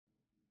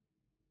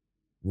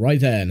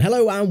Right then,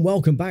 hello and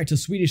welcome back to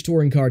Swedish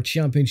Touring Car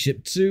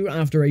Championship 2.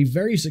 After a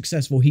very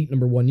successful heat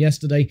number 1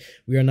 yesterday,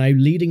 we are now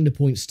leading the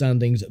point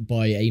standings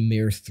by a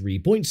mere 3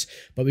 points,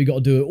 but we've got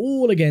to do it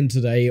all again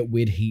today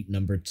with heat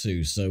number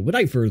 2. So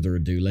without further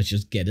ado, let's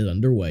just get it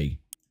underway.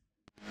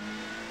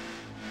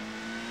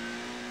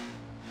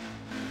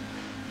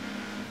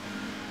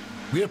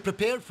 We're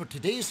prepared for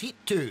today's heat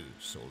 2,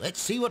 so let's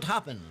see what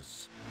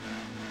happens.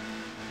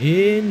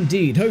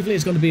 Indeed. Hopefully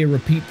it's going to be a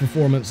repeat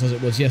performance as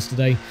it was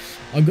yesterday.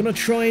 I'm going to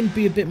try and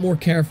be a bit more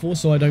careful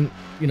so I don't,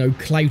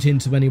 clout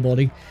into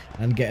anybody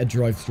and get a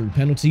drive-through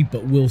penalty,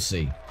 but we'll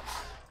see.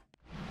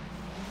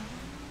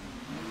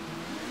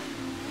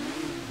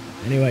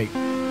 Anyway,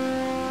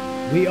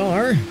 we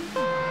are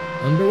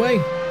underway.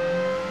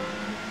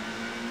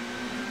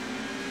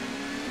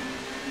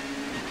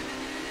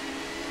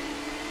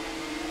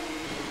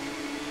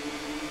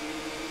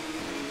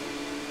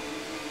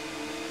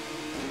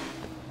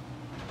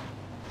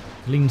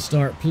 Clean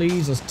start,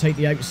 please. Let's take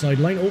the outside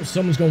line. Oh,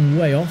 someone's gone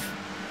way off.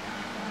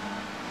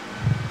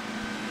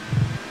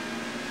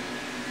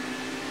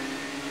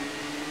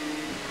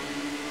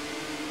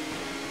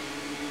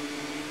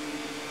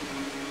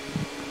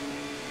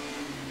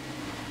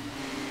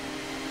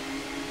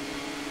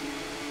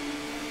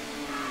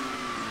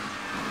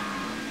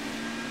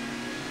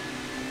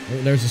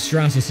 Oh, there's a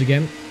Stratus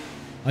again.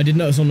 I did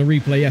notice on the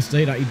replay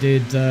yesterday that he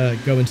did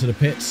go into the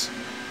pits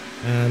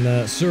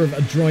and serve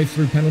a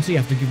drive-through penalty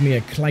after giving me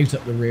a clout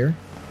up the rear.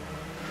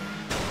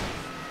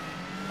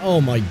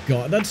 Oh my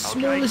god, that's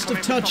smallest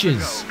of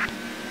touches.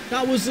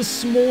 That was the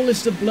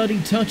smallest of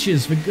bloody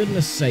touches, for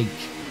goodness sake.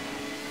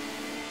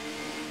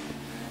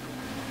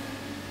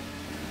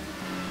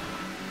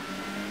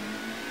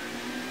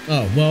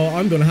 Oh, well,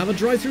 I'm going to have a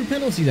drive-through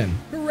penalty then.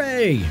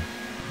 Hooray!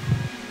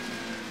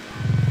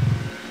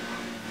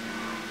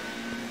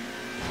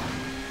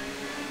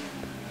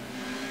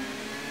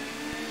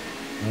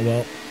 Oh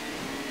well.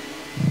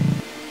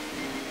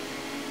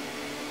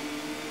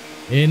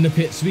 In the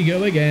pits we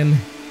go again.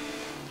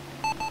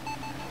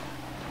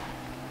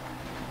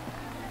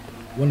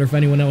 Wonder if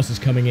anyone else is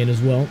coming in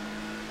as well.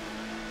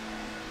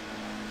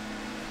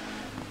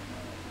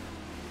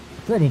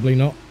 Probably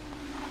not.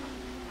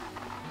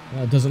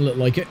 Well, it doesn't look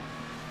like it.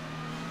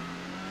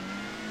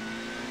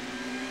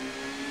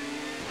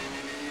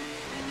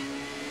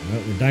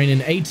 Well, we're down in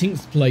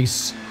 18th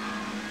place.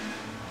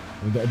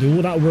 We've got to do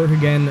all that work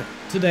again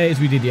today as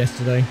we did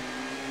yesterday.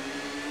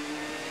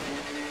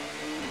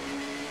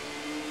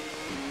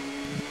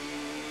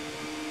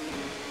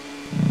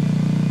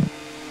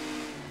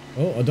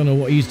 Oh, I don't know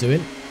what he's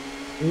doing.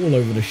 All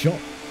over the shop.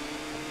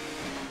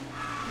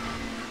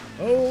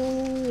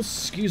 Oh,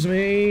 excuse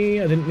me.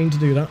 I didn't mean to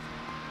do that.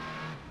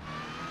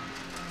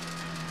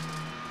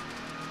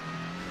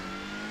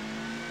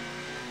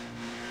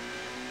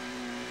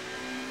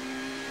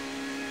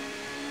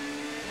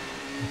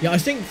 Yeah, I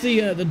think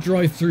the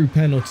drive-through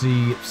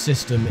penalty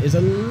system is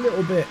a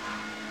little bit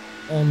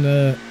on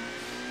the,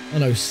 I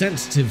don't know,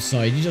 sensitive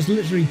side. You just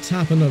literally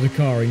tap another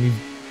car and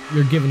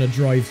you're given a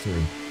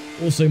drive-through.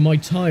 Also, my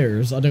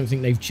tyres, I don't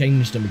think they've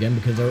changed them again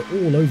because they're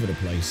all over the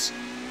place.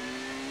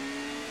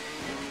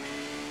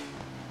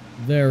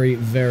 Very,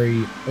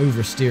 very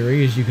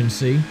oversteery, as you can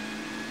see.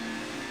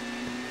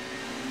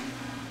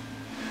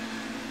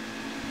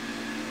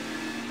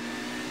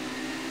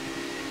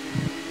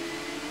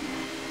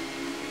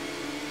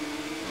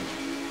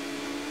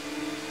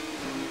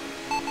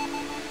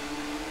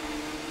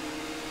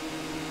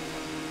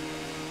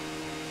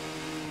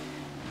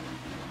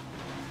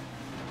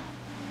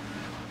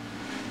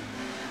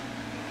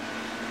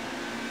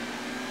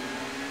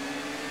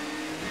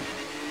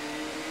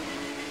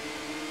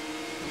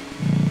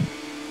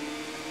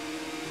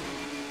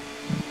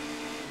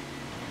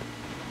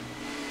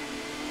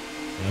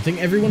 I think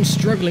everyone's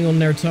struggling on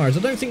their tyres. I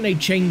don't think they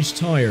changed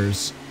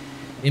tyres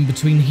in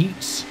between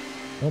heats.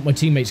 Oh, my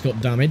teammate's got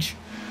damage.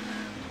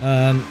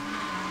 Yeah,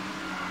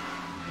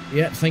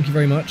 thank you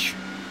very much.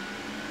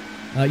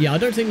 Yeah, I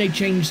don't think they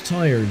changed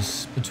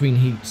tyres between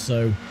heats,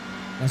 so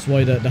that's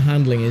why the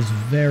handling is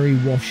very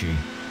washy.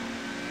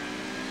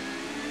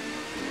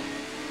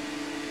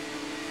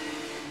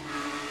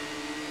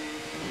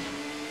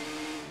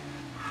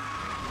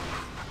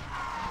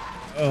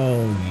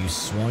 Oh, you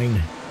swine.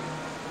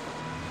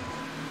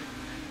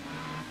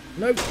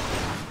 Nope.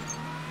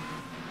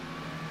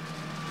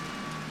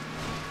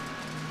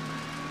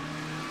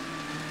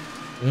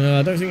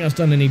 I don't think that's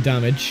done any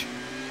damage.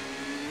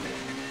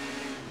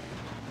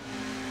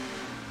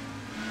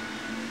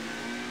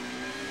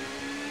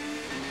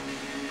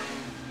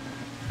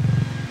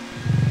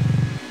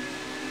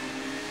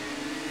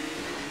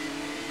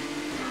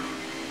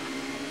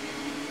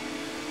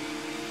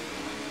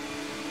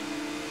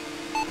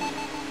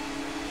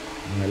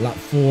 Alright, lap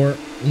 4.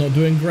 Not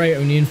doing great,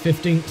 only in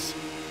 15th.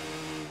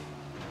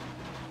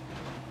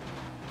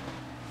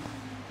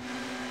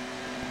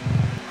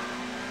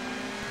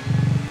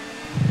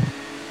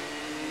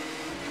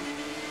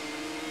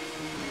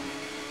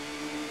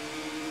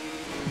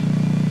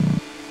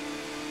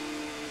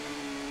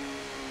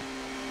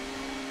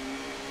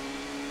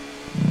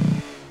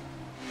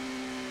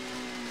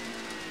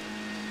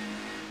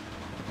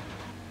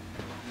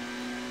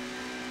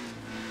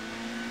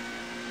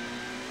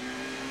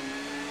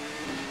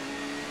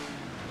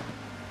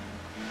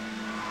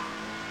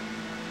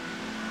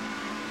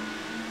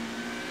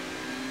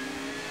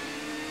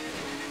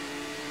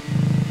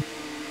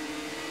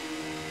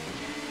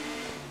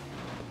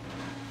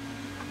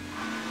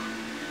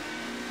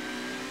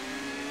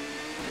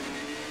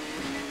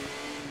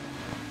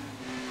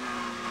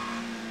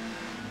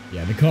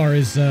 Yeah, the car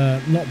is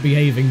not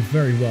behaving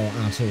very well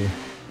at all.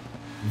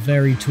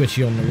 Very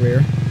twitchy on the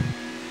rear.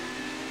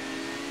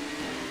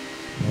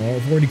 Oh,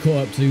 I've already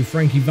caught up to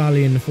Frankie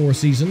Valli in the Four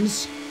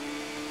Seasons.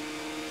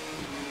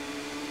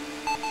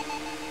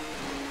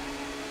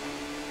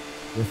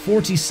 We're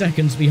 40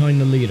 seconds behind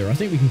the leader. I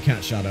think we can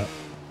catch that up.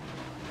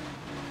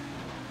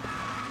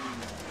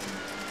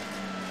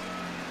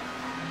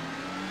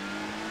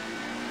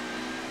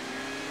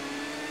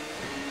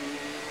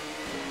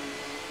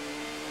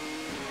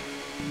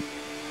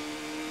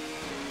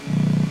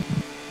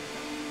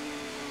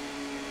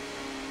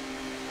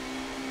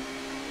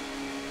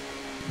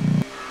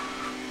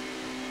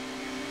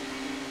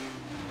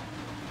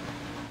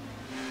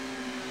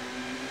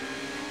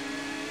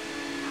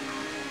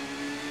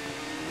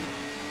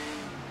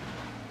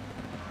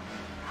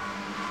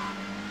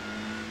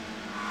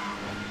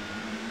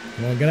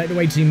 Come on, get out of the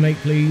way, teammate,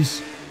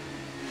 please.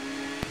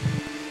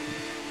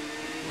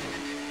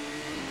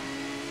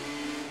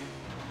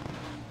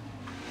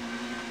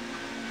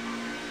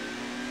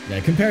 Yeah,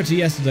 compared to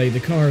yesterday, the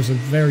cars are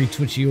very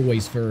twitchy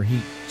always for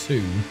Heat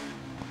 2.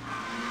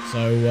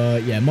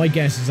 So, yeah, my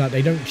guess is that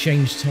they don't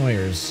change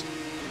tyres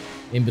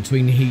in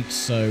between heats,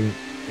 so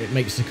it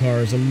makes the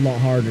cars a lot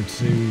harder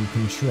to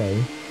control.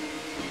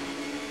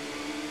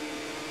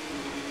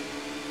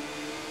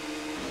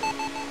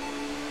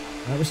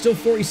 We're still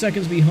 40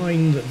 seconds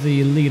behind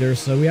the leader,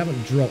 so we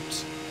haven't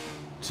dropped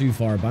too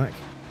far back.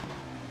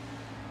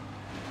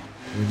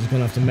 We're just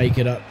going to have to make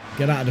it up,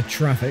 get out of the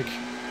traffic.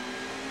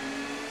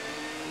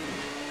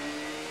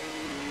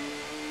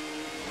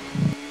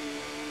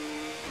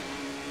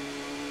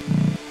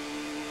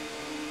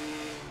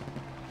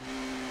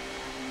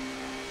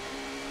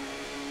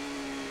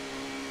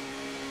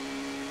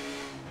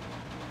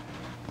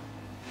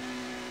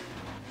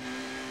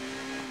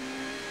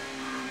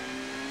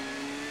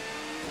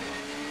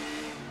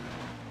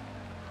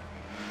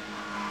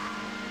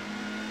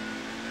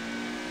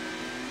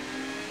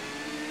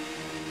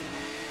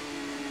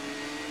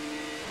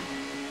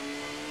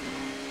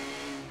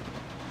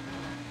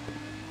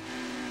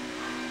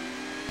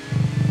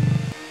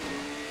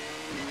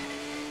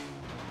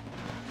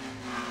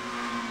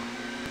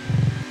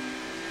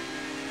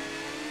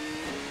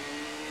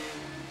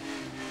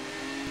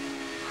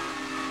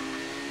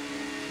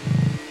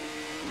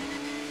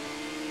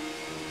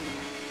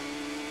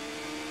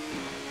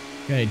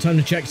 Okay, time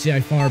to check, see how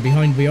far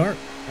behind we are.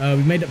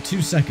 We made up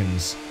 2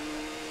 seconds.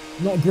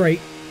 Not great.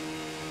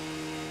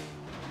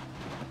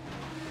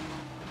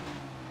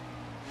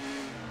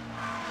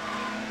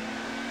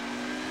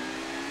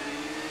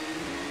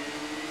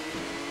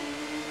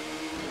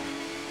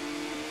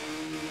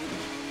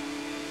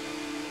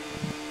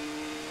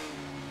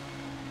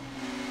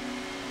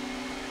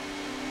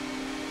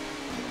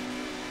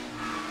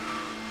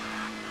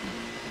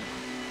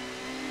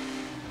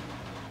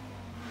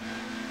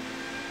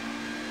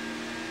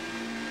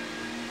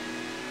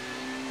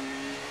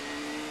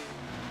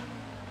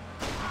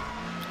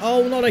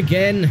 Oh, not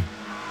again.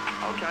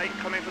 Okay,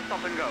 come in for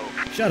stop and go.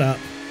 Shut up.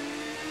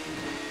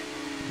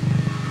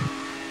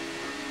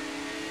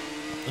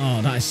 Oh,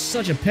 that is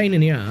such a pain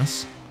in the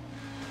ass.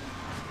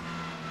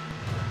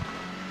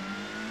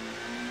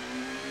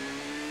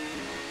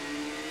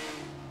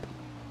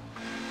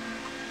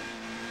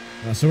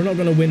 So we're not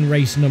going to win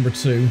race number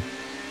 2.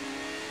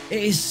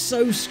 It is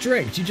so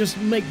strict. You just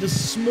make the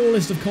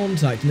smallest of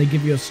contact and they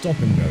give you a stop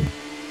and go.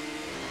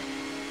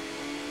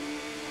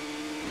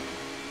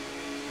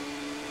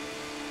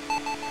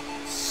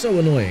 So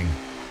annoying.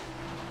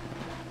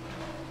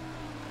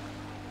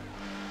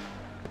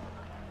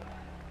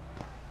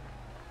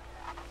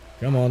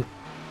 Come on.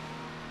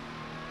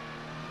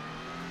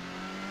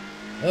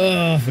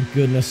 Oh, for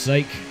goodness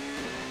sake.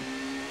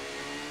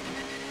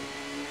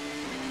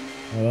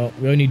 Oh well,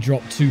 we only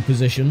dropped 2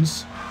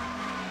 positions.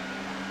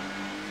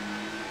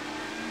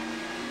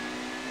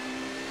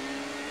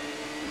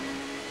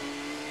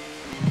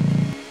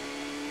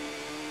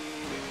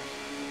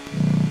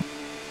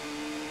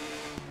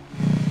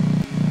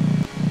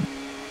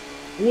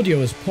 Audio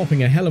is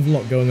popping a hell of a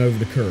lot going over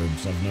the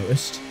curbs, I've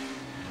noticed.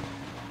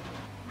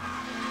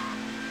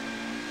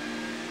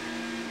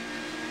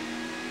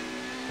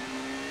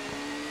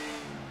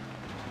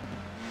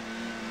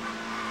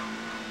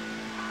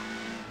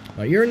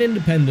 Right, you're an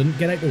independent,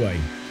 get out the way.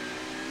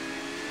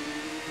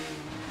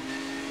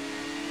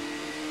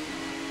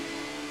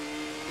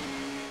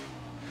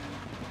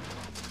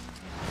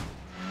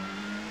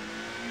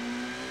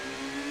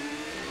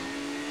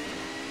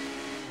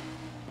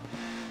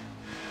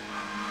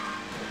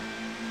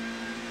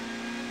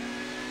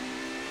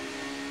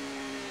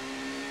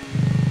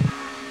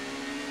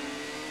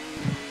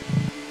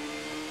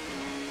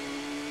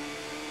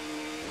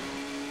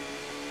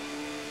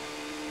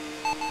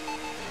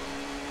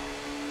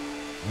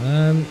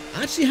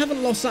 Actually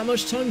haven't lost that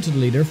much time to the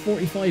leader,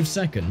 45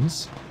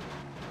 seconds.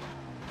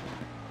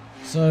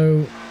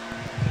 So,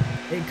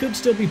 it could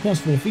still be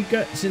possible. If he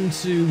gets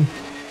into,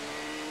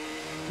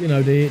 you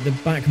know, the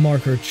back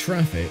marker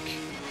traffic,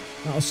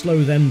 that'll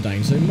slow them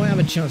down. So we might have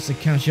a chance to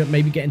catch up,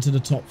 maybe get into the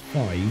top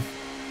 5.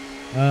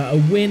 A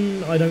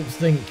win, I don't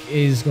think,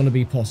 is going to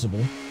be possible.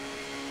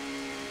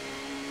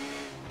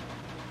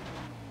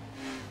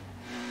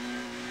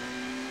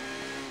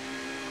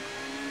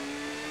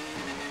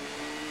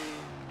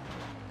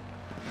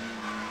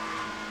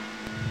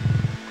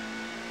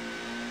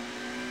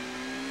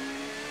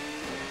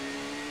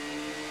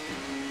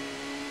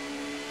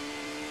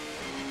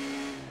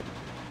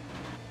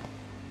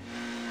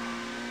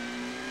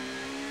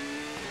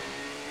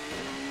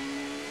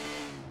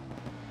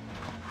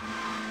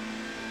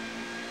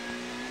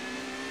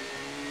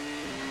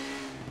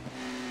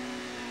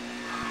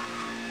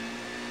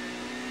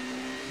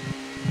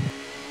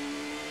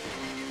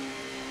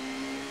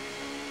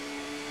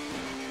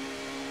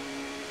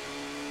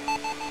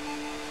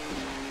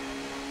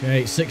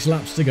 Okay, 6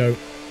 laps to go.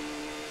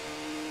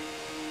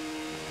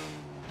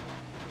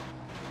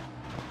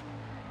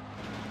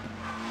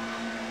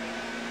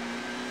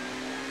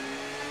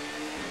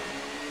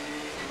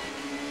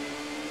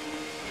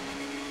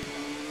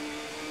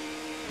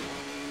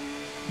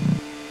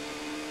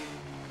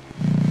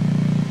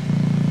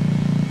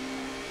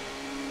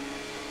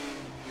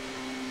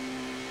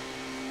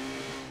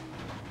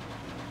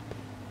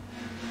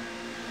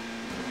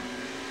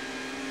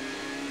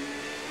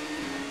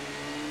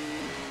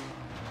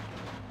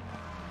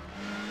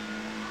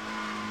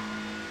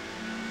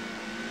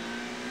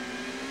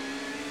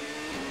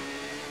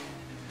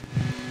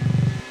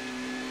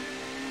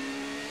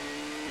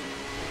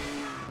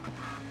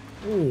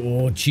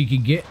 Oh, cheeky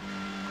git.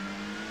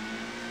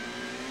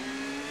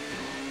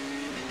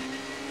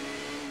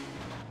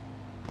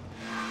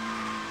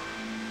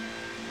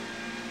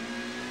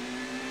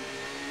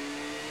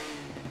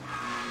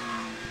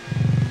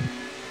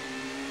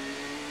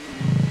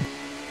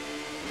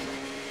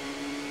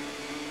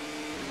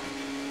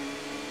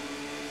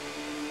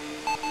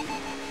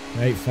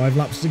 Okay, 5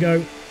 laps to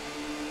go.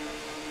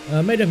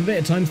 Made up a bit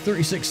of time,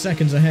 36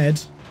 seconds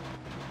ahead.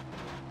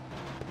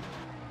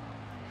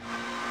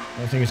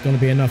 I think it's going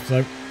to be enough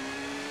though.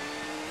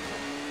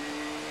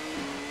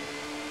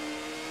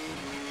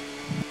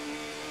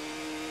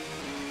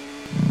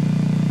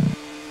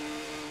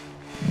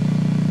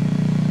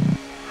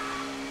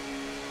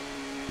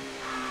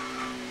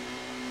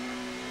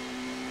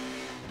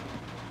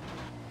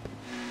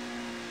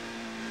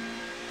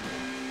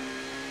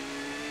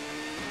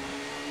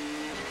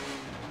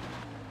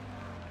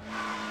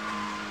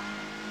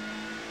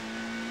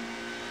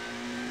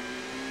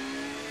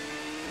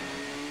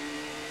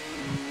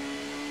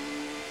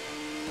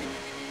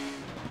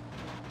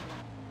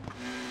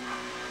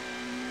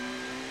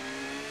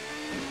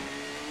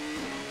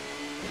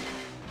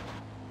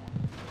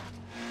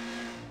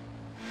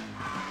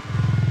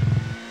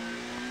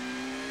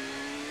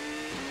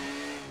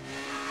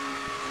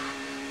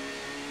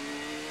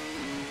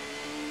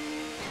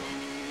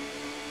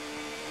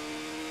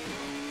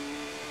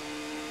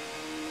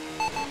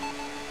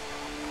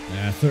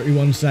 Yeah,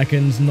 31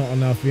 seconds, not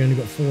enough. We only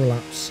got 4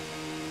 laps.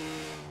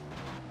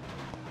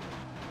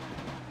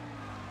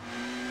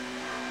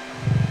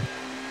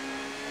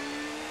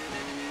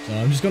 So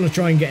I'm just going to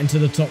try and get into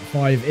the top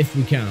 5 if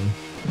we can.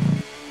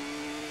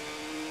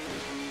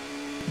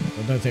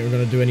 I don't think we're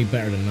going to do any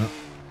better than that.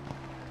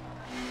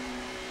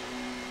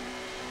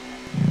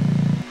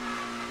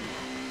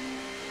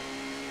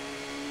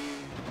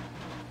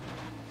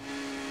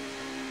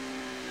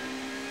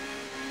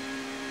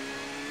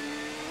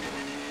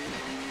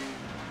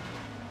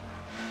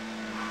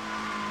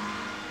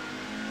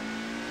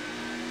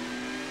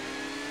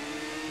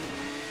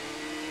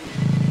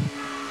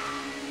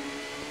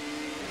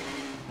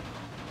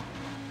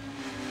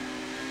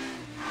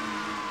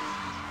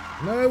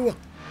 No!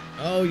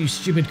 Oh, you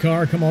stupid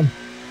car, come on.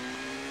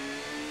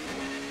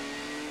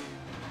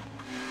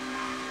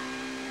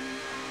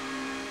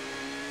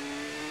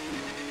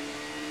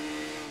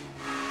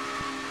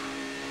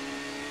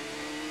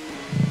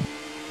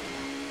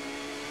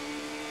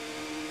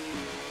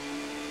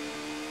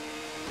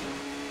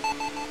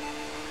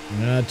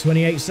 Uh,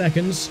 28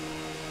 seconds.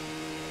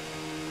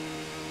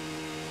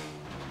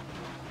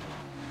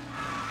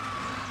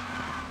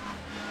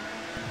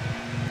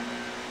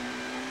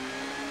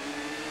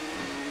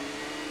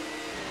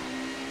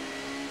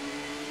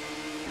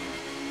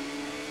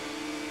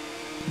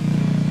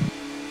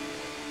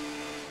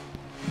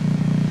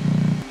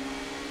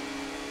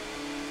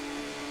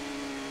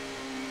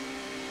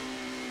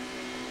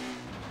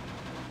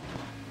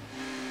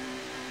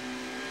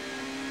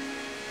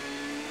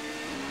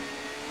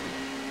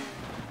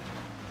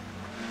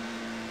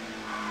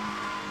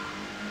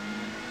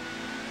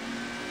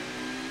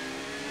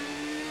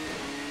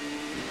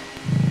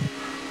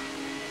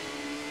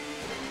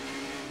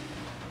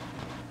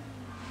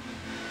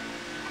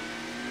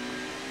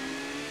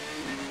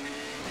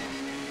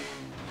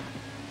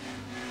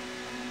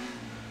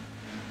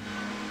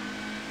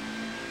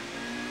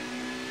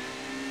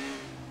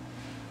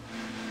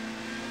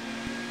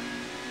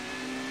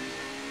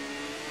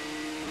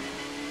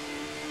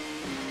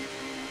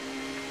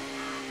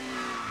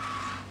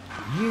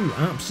 You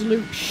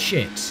absolute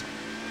shit.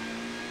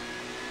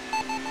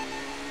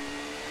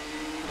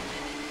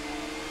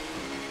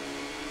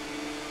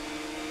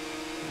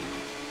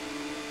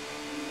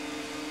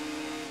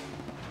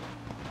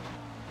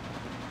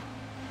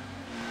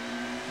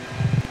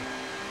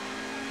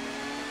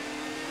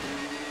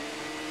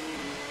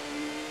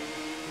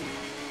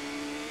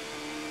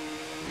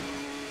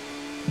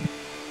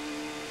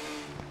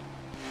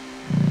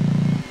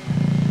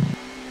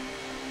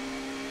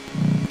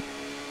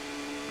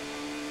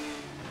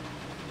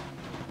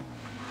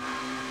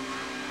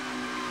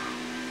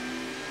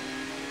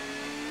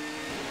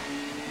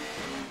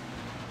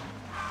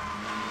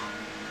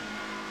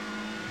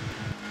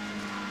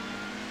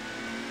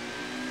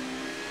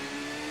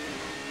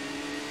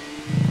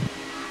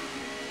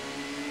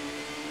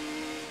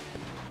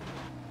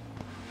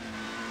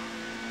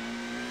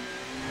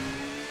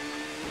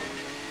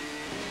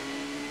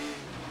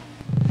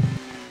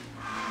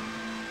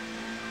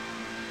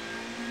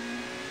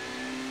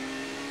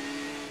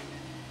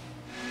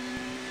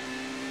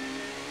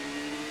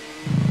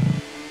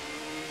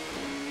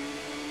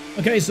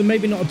 Okay, so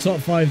maybe not a top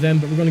 5 then,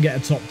 but we're going to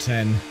get a top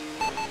 10.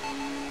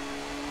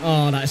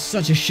 Oh, that's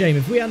such a shame.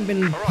 If we hadn't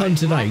been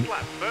punted out...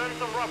 Burn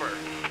some rubber.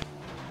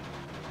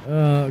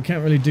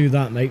 Can't really do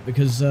that, mate,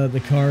 because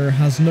the car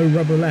has no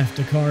rubber left.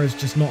 The car is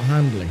just not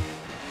handling.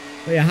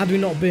 But yeah, had we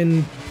not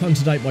been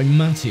punted out by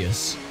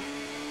Matthias,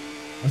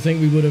 I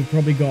think we would have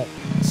probably got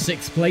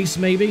 6th place,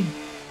 maybe.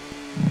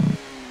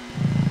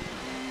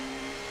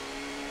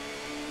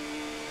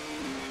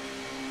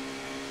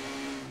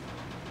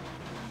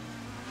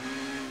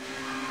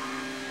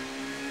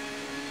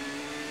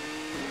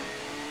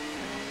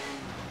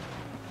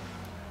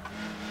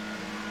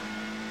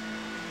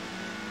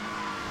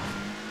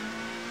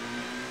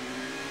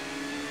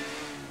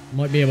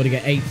 Might be able to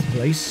get 8th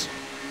place.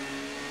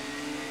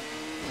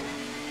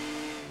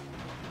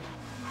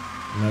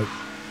 Nope.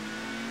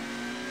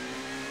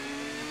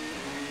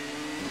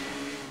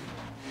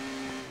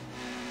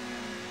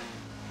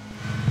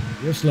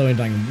 You're slowing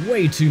down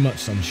way too much,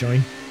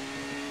 Sunshine.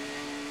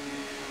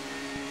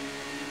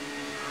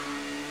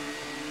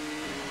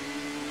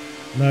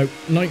 No,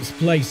 9th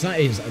place. That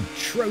is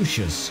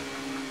atrocious.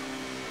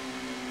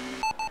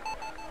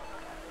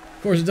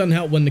 Of course, it doesn't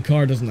help when the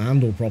car doesn't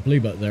handle properly,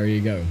 but there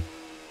you go.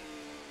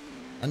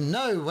 And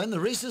now, when the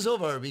race is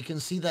over, we can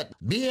see that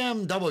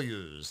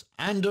BMW's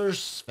Anders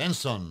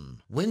Svensson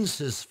wins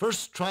his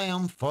first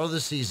triumph for the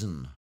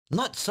season.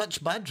 Not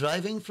such bad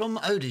driving from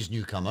Audi's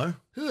newcomer,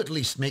 who at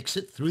least makes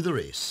it through the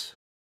race.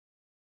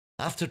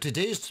 After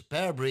today's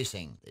superb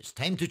racing, it's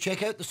time to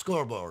check out the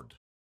scoreboard.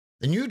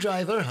 The new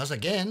driver has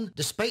again,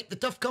 despite the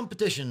tough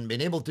competition,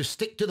 been able to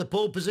stick to the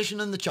pole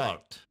position in the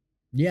chart.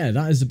 Yeah,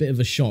 that is a bit of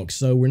a shock.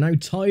 So we're now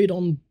tied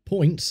on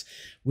points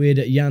with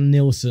Jan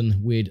Nilsson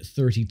with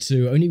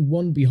 32. Only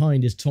one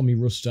behind is Tommy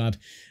Rustad.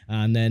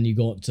 And then you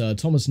got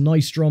Thomas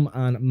Nystrom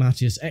and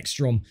Matthias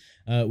Ekstrom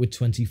with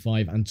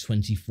 25 and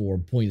 24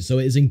 points. So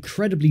it is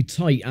incredibly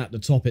tight at the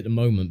top at the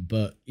moment,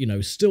 but, you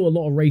know, still a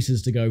lot of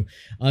races to go.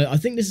 I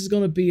think this is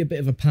going to be a bit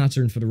of a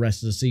pattern for the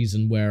rest of the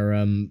season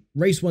where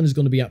race 1 is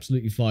going to be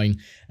absolutely fine.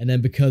 And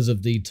then because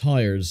of the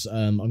tyres,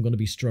 I'm going to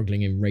be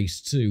struggling in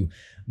race 2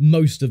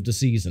 most of the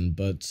season.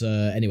 But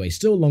anyway,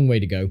 still a long way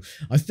to go.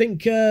 I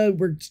think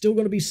we're still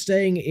going to be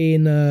staying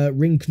in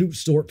Ring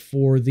Knutstorp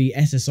for the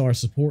SSR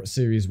support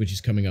series, which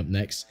is coming up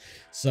next.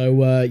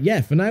 So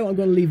yeah, for now I'm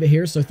going to leave it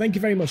here. So thank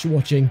you very much for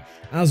watching,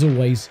 as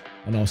always,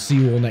 and I'll see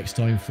you all next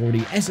time for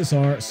the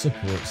SSR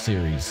support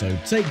series. So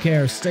take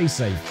care, stay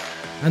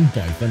safe, and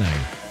bye for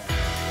now.